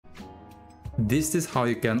this is how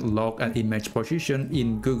you can lock an image position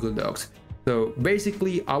in Google Docs. So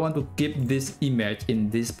basically, I want to keep this image in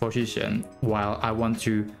this position while I want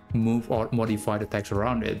to move or modify the text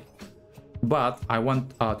around it. But I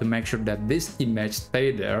want to make sure that this image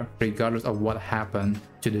stay there regardless of what happened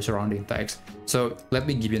to the surrounding text. So let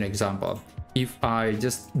me give you an example. If I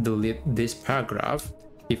just delete this paragraph,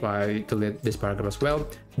 as well,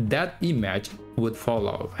 that image would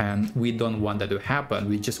follow, and we don't want that to happen.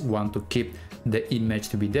 We just want to keep the image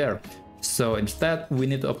to be there. So instead, we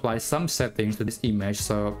need to apply some settings to this image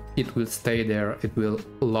so it will stay there, it will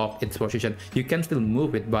lock its position. You can still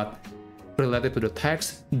move it, but related to the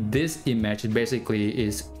text, this image basically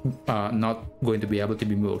is not going to be able to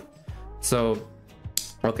be moved. So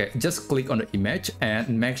okay, just click on the image and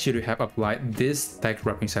make sure you have applied this text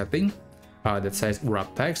wrapping setting that says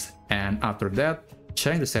wrap text, and after that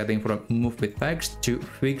change the setting from move with text to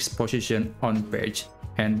fixed position on page.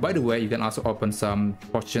 And by the way, you can also open some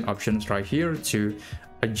position options right here to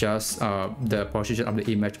adjust the position of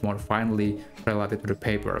the image more finely related to the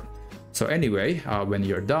paper. So anyway, when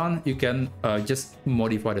you're done, you can just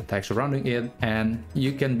modify the text surrounding it, and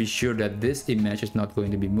you can be sure that this image is not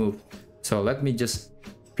going to be moved. So let me just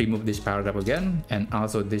remove this paragraph again, and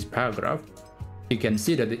also this paragraph. You can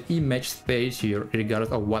see that the image stays here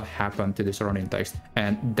regardless of what happened to the surrounding text,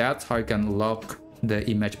 and that's how you can lock the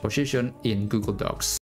image position in Google Docs.